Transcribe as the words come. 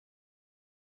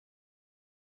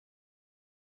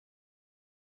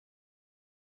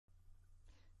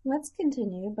Let's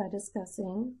continue by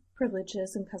discussing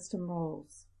privileges and custom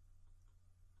roles.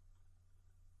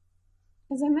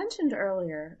 As I mentioned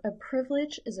earlier, a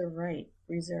privilege is a right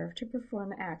reserved to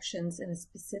perform actions in a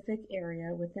specific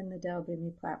area within the Dell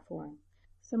Boomi platform.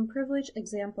 Some privilege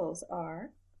examples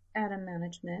are Atom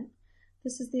Management.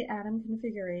 This is the Atom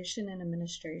configuration and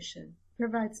administration. It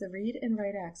provides the read and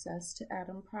write access to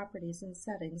Atom properties and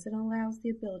settings and allows the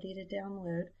ability to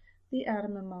download the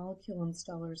Atom and molecule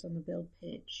installers on the build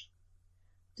page.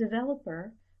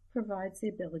 Developer provides the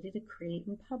ability to create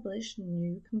and publish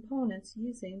new components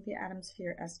using the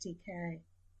AtomSphere SDK.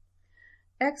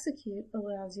 Execute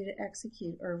allows you to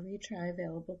execute or retry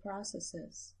available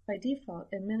processes. By default,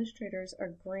 administrators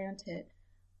are granted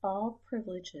all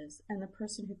privileges, and the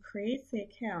person who creates the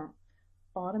account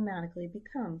automatically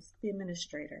becomes the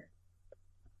administrator.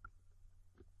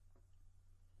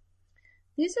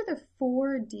 These are the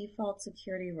 4 default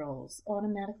security roles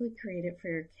automatically created for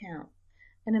your account.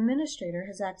 An administrator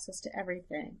has access to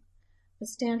everything. The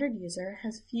standard user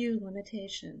has few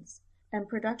limitations, and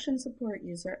production support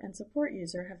user and support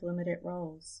user have limited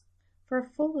roles. For a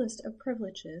full list of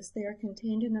privileges, they are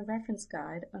contained in the reference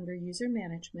guide under User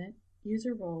Management,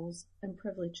 User Roles, and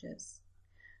Privileges.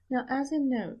 Now, as a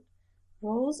note,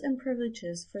 roles and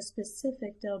privileges for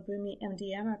specific Dell Boomi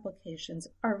MDM applications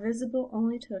are visible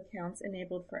only to accounts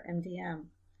enabled for MDM.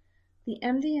 The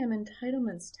MDM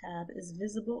Entitlements tab is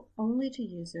visible only to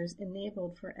users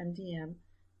enabled for MDM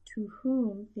to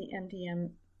whom the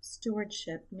MDM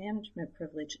Stewardship Management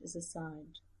privilege is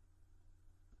assigned.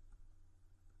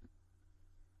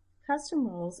 Custom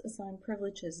roles assign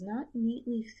privileges not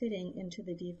neatly fitting into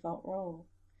the default role.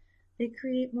 They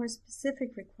create more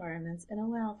specific requirements and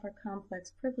allow for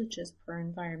complex privileges per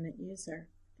environment user.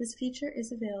 This feature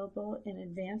is available in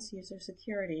Advanced User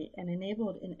Security and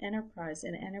enabled in Enterprise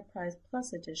and Enterprise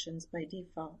Plus editions by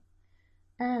default,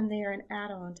 and they are an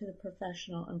add-on to the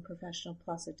Professional and Professional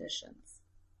Plus editions.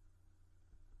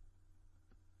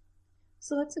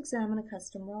 So let's examine a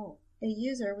custom role. A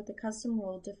user with a custom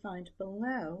role defined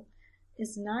below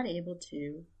is not able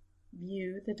to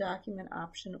view the document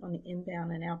option on the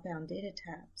inbound and outbound data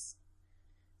tabs.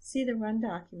 See the Run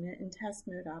Document and Test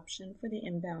Mode option for the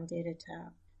inbound data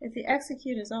tab. If the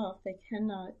execute is off, they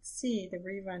cannot see the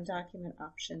Rerun Document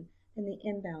option in the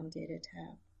inbound data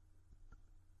tab.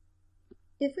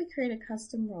 If we create a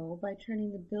custom role by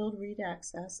turning the Build Read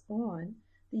Access on,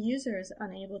 the user is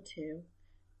unable to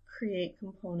create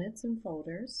components and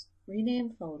folders,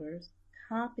 rename folders,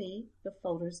 copy the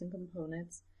folders and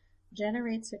components,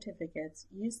 generate certificates,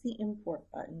 use the import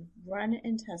button, run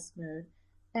in test mode,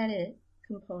 edit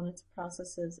components,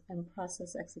 processes, and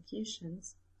process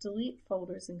executions, delete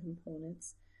folders and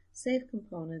components, save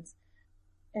components,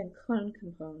 and clone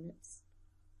components.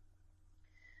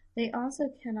 They also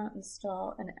cannot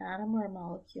install an atom or a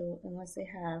molecule unless they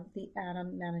have the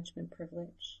Atom Management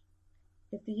privilege.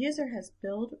 If the user has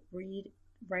Build, Read,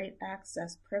 Write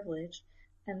Access privilege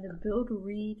and the Build,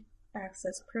 Read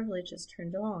Access privilege is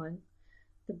turned on,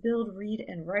 the Build, Read,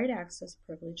 and Write Access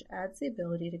privilege adds the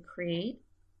ability to create,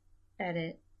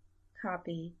 edit,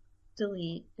 copy,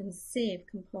 delete, and save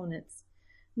components,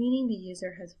 meaning the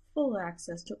user has full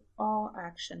access to all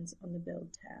actions on the Build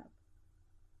tab.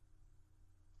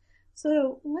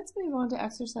 So let's move on to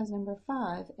exercise number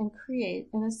 5 and create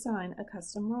and assign a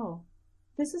custom role.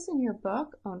 This is in your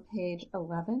book on page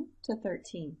 11 to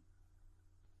 13.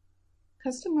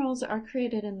 Custom roles are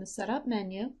created in the Setup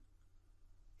menu,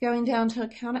 going down to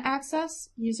Account Access,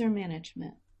 User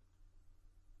Management.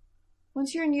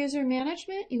 Once you're in User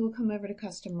Management, you will come over to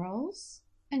Custom Roles,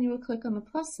 and you will click on the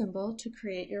plus symbol to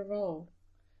create your role.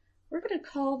 We're going to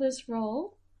call this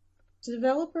role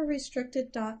Developer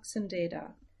Restricted Docs and Data.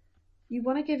 You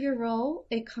want to give your role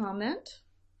a comment.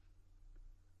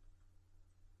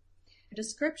 Your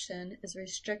description is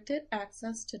restricted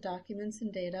access to documents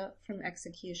and data from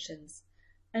executions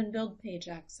and build page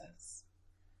access.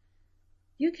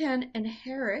 You can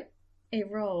inherit a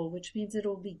role, which means it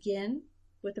will begin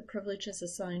with the privileges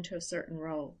assigned to a certain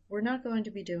role. We're not going to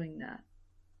be doing that.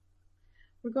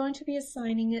 We're going to be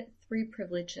assigning it 3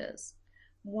 privileges.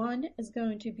 One is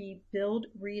going to be Build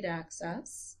Read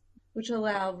Access, which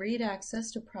allow read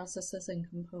access to processes and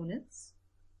components.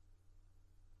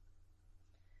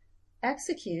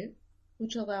 Execute,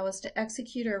 which allow us to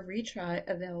execute or retry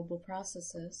available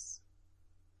processes.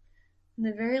 And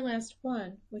the very last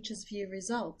one, which is View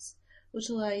Results, which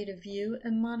allow you to view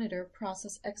and monitor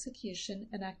process execution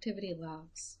and activity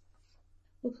logs.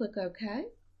 We'll click OK.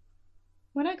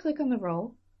 When I click on the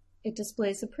role, it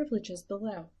displays the privileges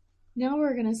below. Now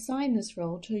we're going to assign this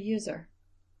role to a user.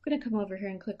 I'm going to come over here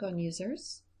and click on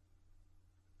Users.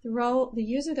 The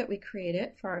user that we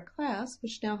created for our class,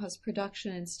 which now has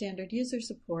production and standard user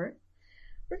support,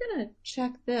 we're going to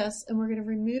check this and we're going to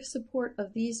remove support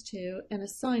of these two and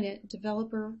assign it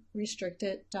developer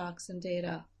restricted docs and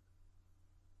data.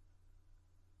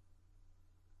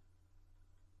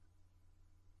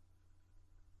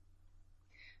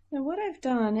 Now what I've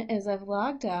done is I've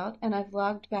logged out and I've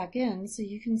logged back in so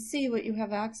you can see what you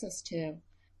have access to.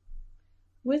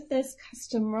 With this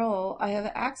custom role, I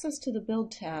have access to the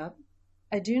Build tab.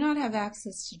 I do not have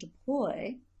access to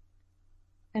Deploy.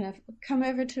 And if I come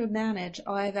over to Manage,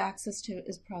 all I have access to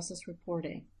is Process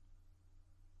Reporting.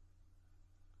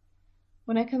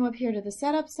 When I come up here to the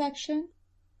Setup section,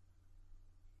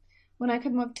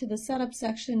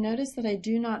 notice that I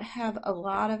do not have a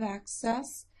lot of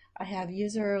access. I have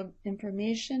user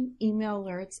information, email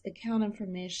alerts, account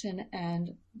information,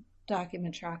 and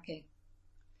document tracking.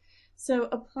 So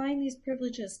applying these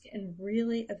privileges can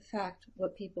really affect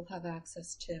what people have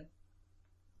access to.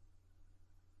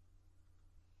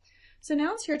 So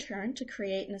now it's your turn to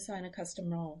create and assign a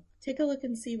custom role. Take a look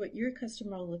and see what your custom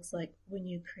role looks like when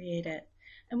you create it.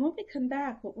 And when we come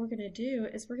back, what we're going to do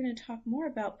is we're going to talk more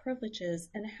about privileges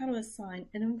and how to assign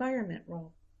an environment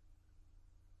role.